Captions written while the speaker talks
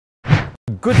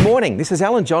Good morning, this is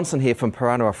Alan Johnson here from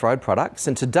Piranha Offroad products,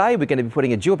 and today we're going to be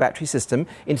putting a dual battery system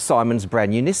in Simon's brand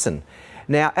new Nissan.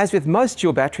 Now, as with most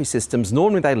dual battery systems,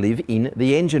 normally they live in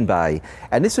the engine bay,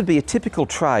 and this would be a typical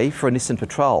tray for a Nissan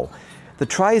Patrol. The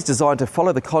tray is designed to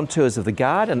follow the contours of the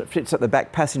guard and it fits at the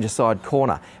back passenger side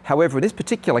corner. However, in this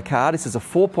particular car, this is a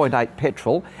 4.8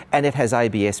 petrol and it has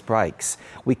ABS brakes.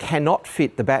 We cannot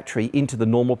fit the battery into the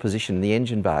normal position in the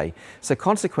engine bay. So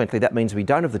consequently, that means we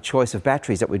don't have the choice of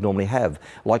batteries that we'd normally have,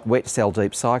 like wet cell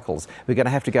deep cycles. We're going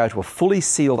to have to go to a fully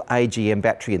sealed AGM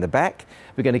battery in the back.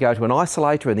 We're going to go to an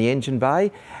isolator in the engine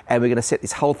bay, and we're going to set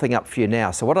this whole thing up for you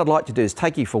now. So what I'd like to do is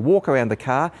take you for a walk around the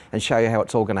car and show you how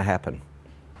it's all going to happen.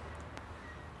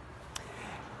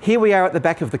 Here we are at the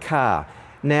back of the car.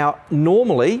 Now,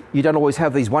 normally you don't always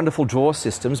have these wonderful drawer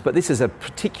systems, but this is a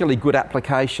particularly good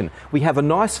application. We have a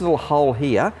nice little hole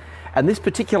here, and this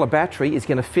particular battery is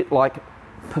going to fit like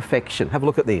perfection. Have a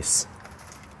look at this.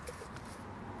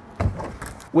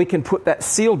 We can put that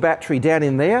sealed battery down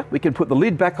in there. We can put the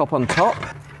lid back up on top,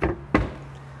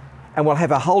 and we'll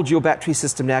have a whole dual battery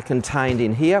system now contained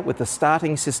in here with the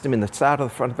starting system in the start of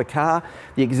the front of the car,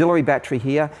 the auxiliary battery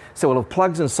here. So we'll have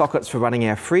plugs and sockets for running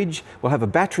our fridge. We'll have a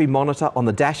battery monitor on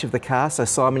the dash of the car so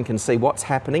Simon can see what's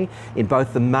happening in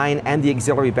both the main and the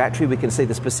auxiliary battery. We can see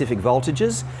the specific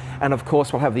voltages. And of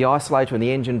course, we'll have the isolator in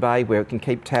the engine bay where it can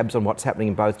keep tabs on what's happening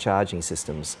in both charging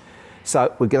systems.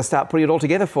 So we're going to start putting it all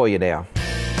together for you now.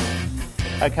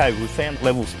 Okay, we've found a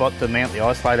level spot to mount the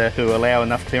isolator to allow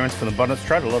enough clearance from the bonnet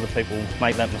strut. A lot of people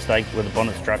make that mistake where the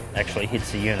bonnet strut actually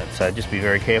hits the unit, so just be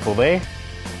very careful there.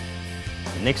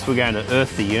 Next we're going to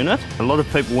earth the unit. A lot of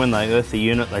people, when they earth the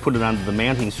unit, they put it under the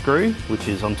mounting screw, which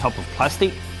is on top of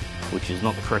plastic, which is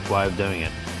not the correct way of doing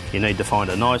it. You need to find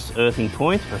a nice earthing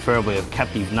point, preferably a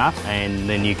captive nut, and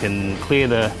then you can clear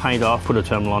the paint off, put a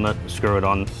terminal on it, screw it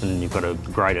on, and you've got a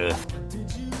great earth.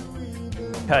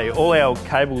 Okay, all our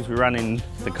cables we run in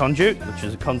the conduit, which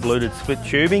is a convoluted split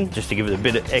tubing, just to give it a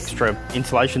bit of extra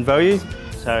insulation value.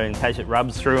 So in case it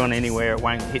rubs through on anywhere, it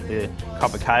won't hit the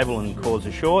copper cable and cause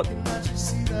a short.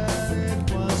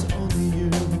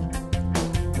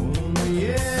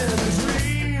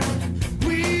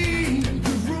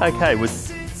 Okay, we're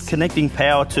connecting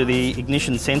power to the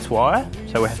ignition sense wire,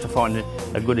 so we have to find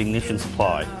a good ignition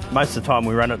supply. Most of the time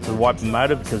we run it to the wiper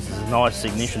motor because it's a nice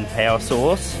ignition power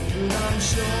source.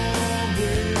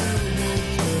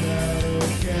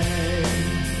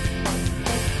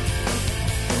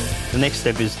 The next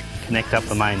step is to connect up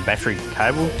the main battery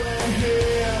cable.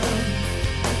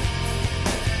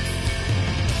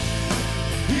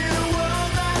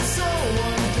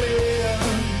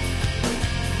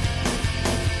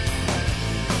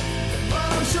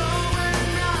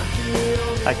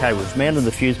 Okay, we've mounted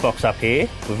the fuse box up here.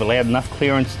 We've allowed enough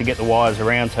clearance to get the wires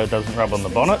around so it doesn't rub on the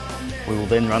bonnet. We will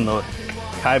then run the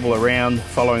cable around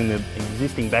following the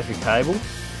existing battery cable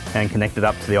and connect it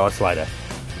up to the isolator.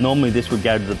 Normally this would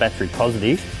go to the battery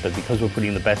positive, but because we're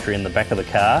putting the battery in the back of the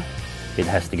car, it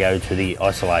has to go to the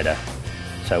isolator.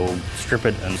 So we'll strip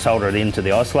it and solder it into the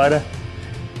isolator,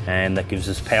 and that gives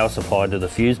us power supply to the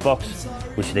fuse box,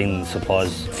 which then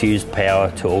supplies fuse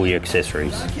power to all your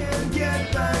accessories.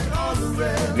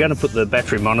 We're going to put the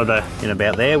battery monitor in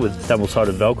about there with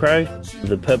double-sided Velcro.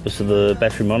 The purpose of the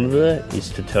battery monitor is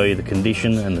to tell you the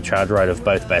condition and the charge rate of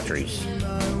both batteries.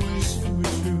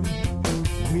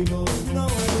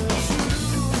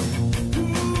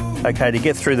 Okay, to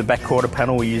get through the back quarter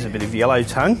panel we use a bit of yellow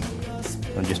tongue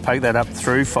and just poke that up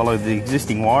through, follow the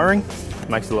existing wiring.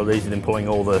 Makes it a lot easier than pulling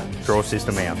all the drawer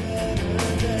system out.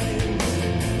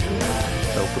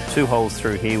 So we'll put 2 holes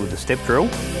through here with the step drill.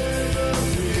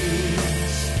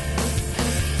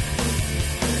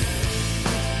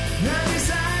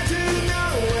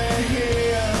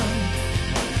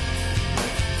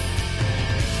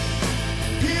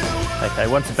 Okay,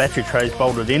 once the battery tray is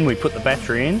bolted in, we put the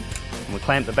battery in and we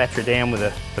clamp the battery down with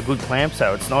a good clamp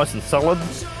so it's nice and solid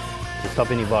to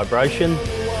stop any vibration.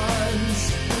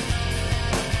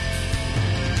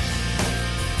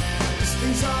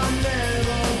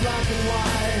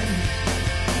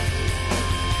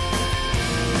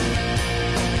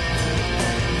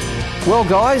 Well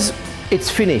guys, it's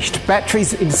finished.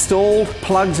 Batteries installed,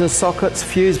 plugs and sockets,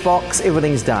 fuse box,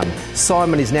 everything's done.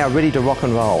 Simon is now ready to rock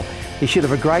and roll. He should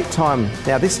have a great time.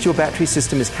 Now this dual battery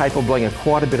system is capable of doing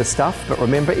quite a bit of stuff, but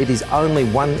remember it is only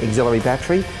one auxiliary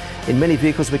battery. In many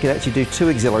vehicles we can actually do 2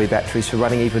 auxiliary batteries for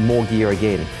running even more gear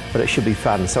again, but it should be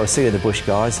fun. So I'll see you in the bush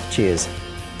guys. Cheers.